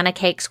 Banana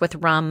cakes with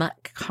rum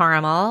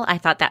caramel. I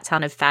thought that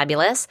sounded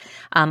fabulous.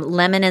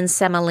 Lemon and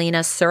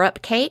semolina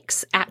syrup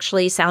cakes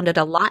actually sounded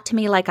a lot to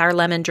me like our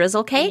lemon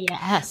drizzle cake.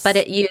 Yes. But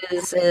it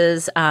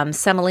uses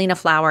semolina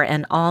flour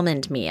and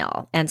almond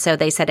meal. And so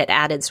they said it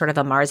added sort of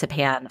a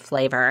marzipan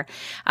flavor.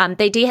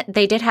 They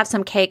did have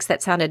some cakes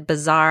that sounded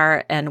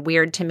bizarre and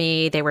weird to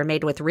me. They were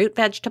made with root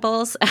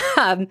vegetables,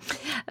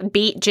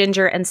 beet,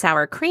 ginger, and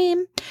sour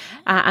cream.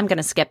 I'm going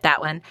to skip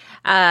that one.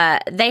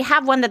 They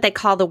have one that they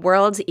call the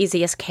world's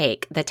easiest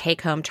cake, the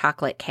take-home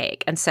chocolate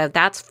cake. And so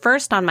that's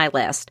first on my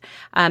list.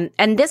 And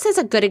this is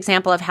a good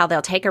example of how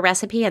they'll take a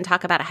recipe and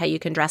talk about how you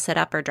can dress it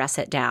up or dress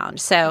it down.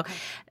 So,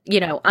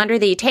 under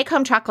the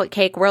take-home chocolate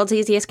cake, world's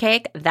easiest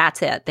cake,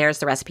 that's it. There's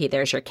the recipe.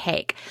 There's your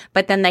cake.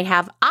 But then they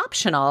have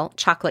optional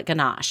chocolate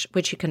ganache,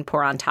 which you can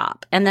pour on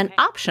top. And then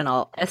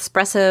optional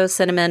espresso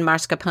cinnamon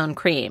mascarpone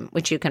cream,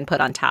 which you can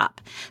put on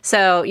top.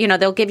 So,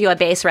 they'll give you a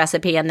base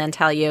recipe and then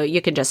tell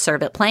you can just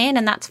serve it plain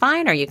and that's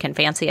fine, or you can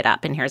fancy it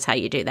up and here's how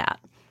you do that.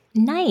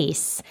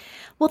 Nice.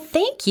 Well,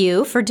 thank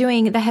you for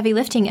doing the heavy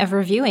lifting of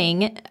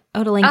reviewing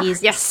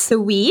Ottolenghi's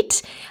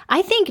Sweet.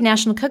 I think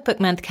National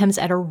Cookbook Month comes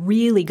at a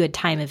really good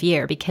time of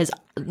year because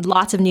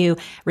lots of new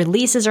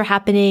releases are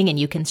happening and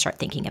you can start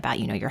thinking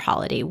about, your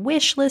holiday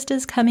wish list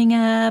is coming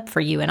up for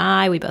you and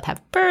I. We both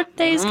have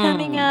birthdays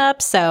coming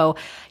up. So,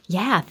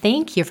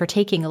 thank you for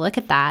taking a look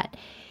at that.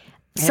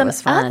 Some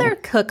other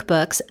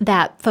cookbooks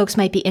that folks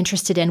might be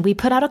interested in, we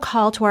put out a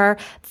call to our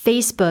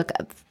Facebook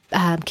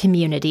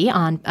community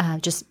on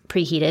just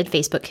preheated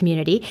Facebook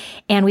community.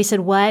 And we said,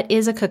 what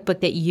is a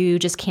cookbook that you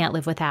just can't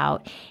live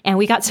without? And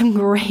we got some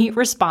great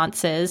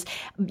responses.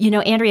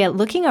 Andrea,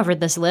 looking over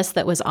this list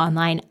that was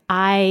online,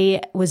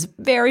 I was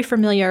very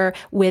familiar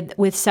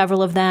with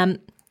several of them.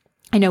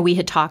 I know we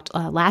had talked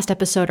last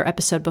episode or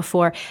episode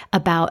before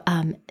about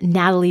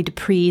Natalie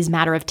Dupree's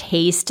Matter of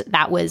Taste.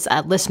 That was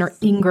listener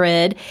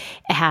Ingrid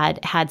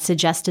had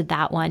suggested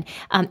that one.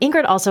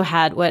 Ingrid also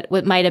had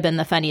what might have been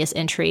the funniest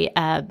entry,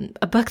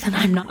 a book that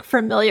I'm not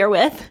familiar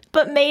with,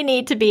 but may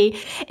need to be.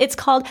 It's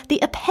called The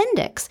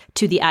Appendix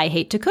to the I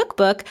Hate to Cook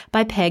book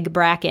by Peg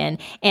Bracken.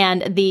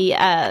 And the...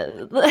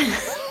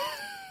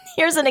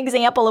 Here's an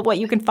example of what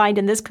you can find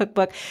in this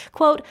cookbook.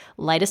 Quote,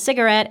 light a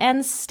cigarette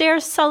and stare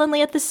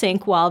sullenly at the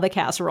sink while the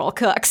casserole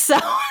cooks. So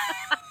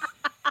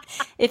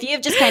if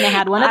you've just kind of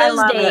had one of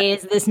those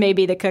days, this may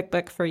be the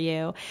cookbook for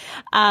you.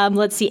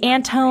 Let's see.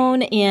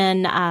 Antone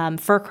in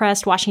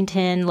Fircrest,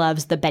 Washington,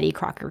 loves the Betty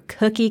Crocker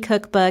Cookie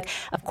Cookbook.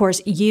 Of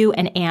course, you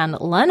and Anne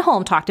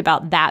Lundholm talked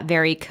about that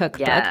very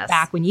cookbook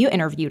back when you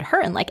interviewed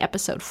her in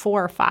episode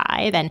 4 or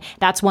 5. And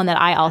that's one that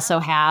I also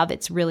have.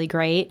 It's really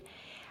great.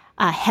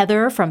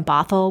 Heather from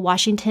Bothell,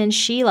 Washington,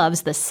 she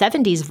loves the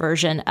 70s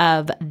version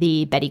of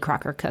the Betty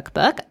Crocker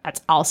Cookbook.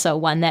 That's also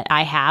one that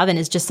I have and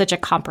is just such a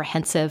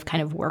comprehensive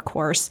kind of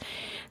workhorse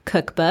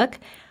cookbook.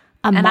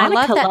 And Monica I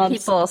love that loves,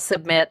 people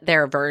submit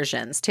their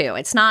versions too.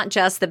 It's not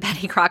just the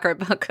Betty Crocker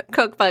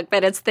cookbook,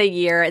 but it's the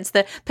year, it's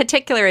the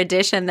particular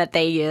edition that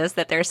they use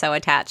that they're so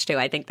attached to.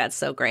 I think that's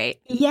so great.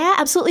 Yeah,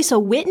 absolutely. So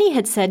Whitney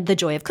had said The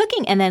Joy of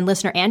Cooking, and then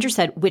listener Andrew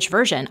said, which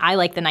version? I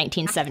like the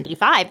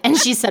 1975. And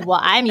she said, well,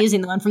 I'm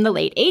using the one from the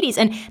late 80s.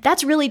 And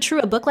that's really true.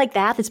 A book like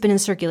that's been in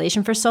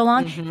circulation for so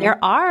long,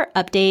 there are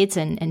updates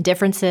and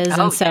differences.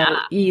 And so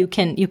you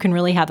can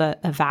really have a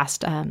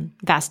vast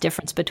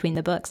difference between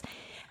the books.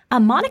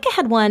 Monica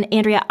had one,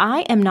 Andrea,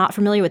 I am not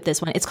familiar with this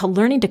one. It's called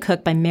Learning to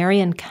Cook by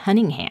Marion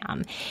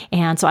Cunningham.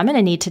 And so I'm going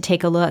to need to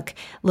take a look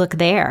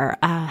there.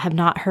 Have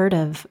not heard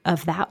of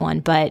that one,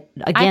 but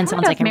again,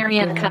 sounds like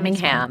Marion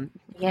Cunningham.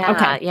 Yeah.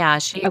 Okay. Yeah.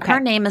 Her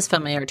name is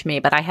familiar to me,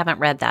 but I haven't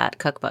read that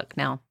cookbook.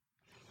 No.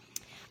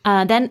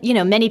 Then,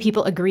 many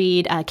people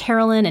agreed.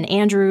 Carolyn and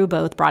Andrew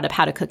both brought up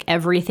How to Cook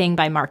Everything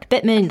by Mark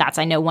Bittman. That's,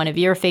 I know, one of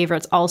your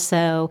favorites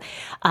also.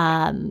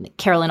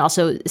 Carolyn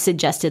also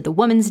suggested the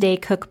Woman's Day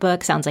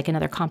cookbook. Sounds like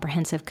another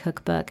comprehensive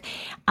cookbook.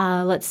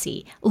 Let's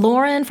see.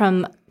 Lauren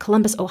from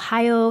Columbus,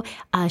 Ohio.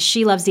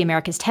 She loves the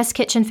America's Test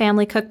Kitchen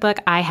family cookbook.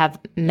 I have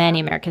many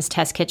America's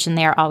Test Kitchen.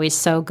 They are always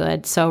so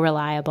good, so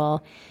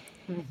reliable.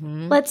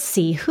 Let's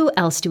see. Who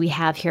else do we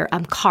have here?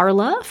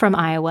 Carla from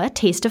Iowa,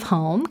 Taste of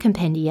Home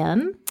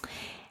Compendium.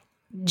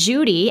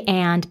 Judy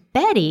and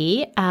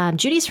Betty.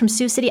 Judy's from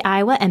Sioux City,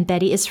 Iowa, and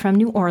Betty is from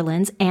New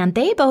Orleans. And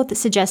they both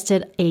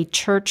suggested a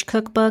church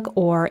cookbook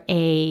or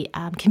a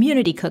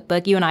community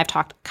cookbook. You and I have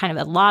talked kind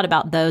of a lot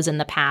about those in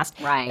the past.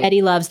 Right.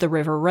 Betty loves The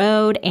River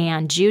Road,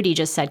 and Judy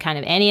just said kind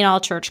of any and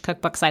all church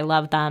cookbooks. I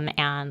love them,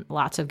 and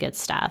lots of good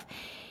stuff.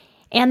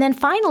 And then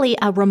finally,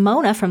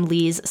 Ramona from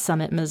Lee's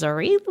Summit,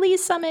 Missouri.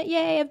 Lee's Summit,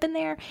 yay, I've been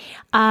there.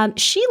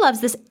 She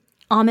loves this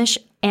Amish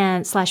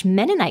and /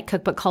 Mennonite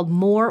cookbook called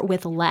More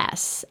with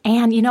Less.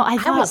 And, I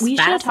thought we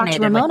should have talked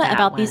to Ramona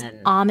about these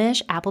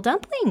Amish apple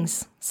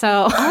dumplings.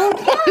 So,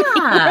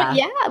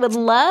 yeah, I would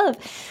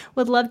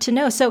love to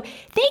know. So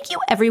thank you,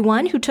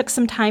 everyone who took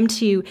some time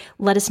to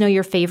let us know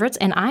your favorites.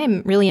 And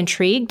I'm really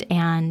intrigued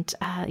and,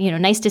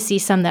 nice to see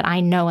some that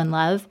I know and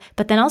love,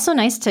 but then also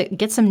nice to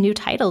get some new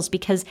titles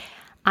because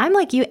I'm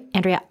like you,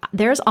 Andrea,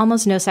 there's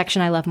almost no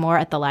section I love more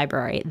at the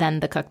library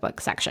than the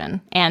cookbook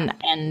section. And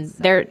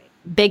they're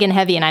big and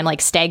heavy, and I'm like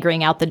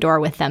staggering out the door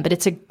with them. But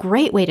it's a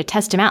great way to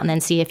test them out and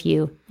then see if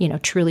you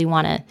truly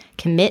want to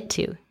commit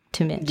to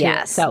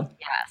it. So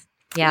yes.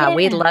 Yeah,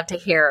 we'd love to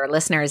hear,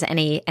 listeners,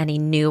 any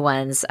new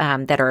ones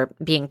that are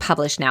being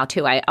published now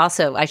too.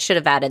 I should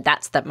have added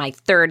my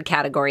third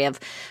category of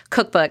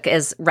cookbook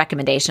is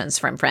recommendations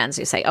from friends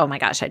who say, "Oh my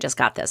gosh, I just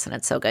got this and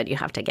it's so good, you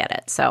have to get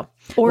it." So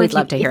we'd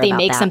love to hear about that. If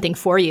they make something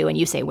for you and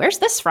you say, "Where's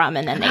this from?"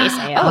 and then they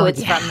say, "Oh,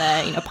 it's from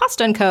the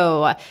Pasta &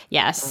 Co."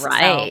 Yes,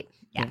 right. So,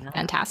 yeah,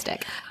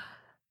 fantastic.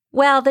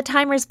 Well, the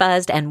timer's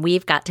buzzed and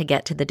we've got to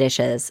get to the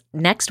dishes.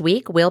 Next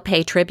week, we'll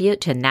pay tribute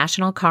to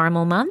National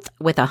Caramel Month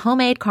with a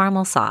homemade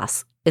caramel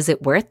sauce. Is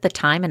it worth the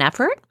time and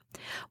effort?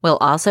 We'll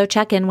also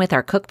check in with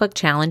our cookbook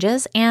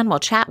challenges and we'll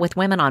chat with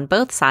women on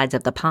both sides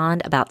of the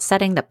pond about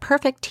setting the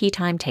perfect tea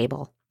time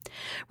table.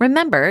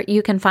 Remember,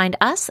 you can find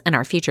us and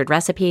our featured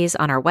recipes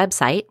on our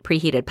website,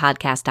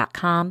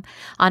 preheatedpodcast.com,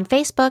 on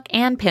Facebook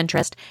and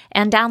Pinterest,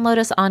 and download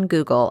us on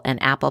Google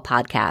and Apple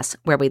Podcasts,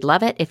 where we'd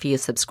love it if you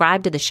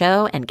subscribe to the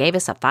show and gave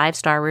us a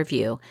 5-star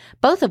review,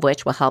 both of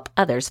which will help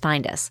others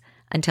find us.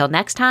 Until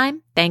next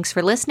time, thanks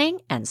for listening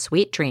and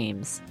sweet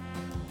dreams.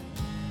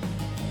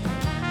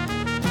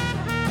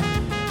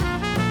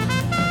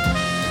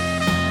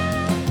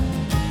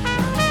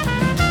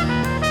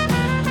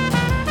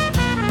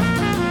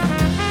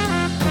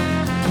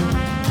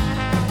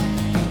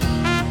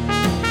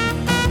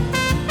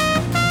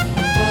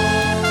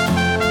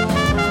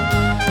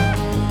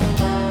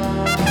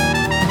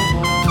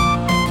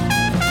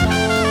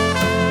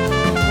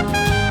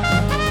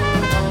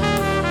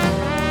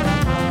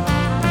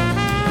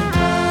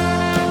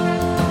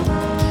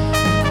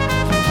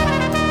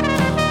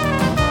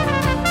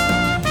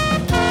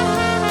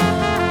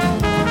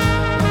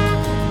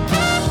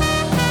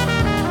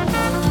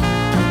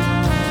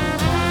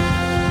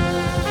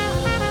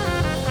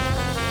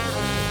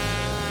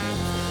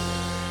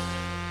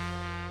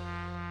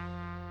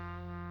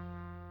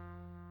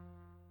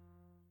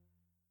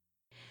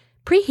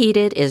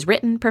 Preheated is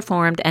written,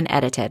 performed, and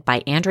edited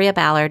by Andrea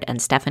Ballard and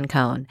Stephen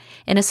Cohn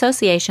in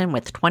association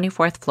with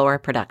 24th Floor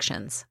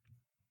Productions.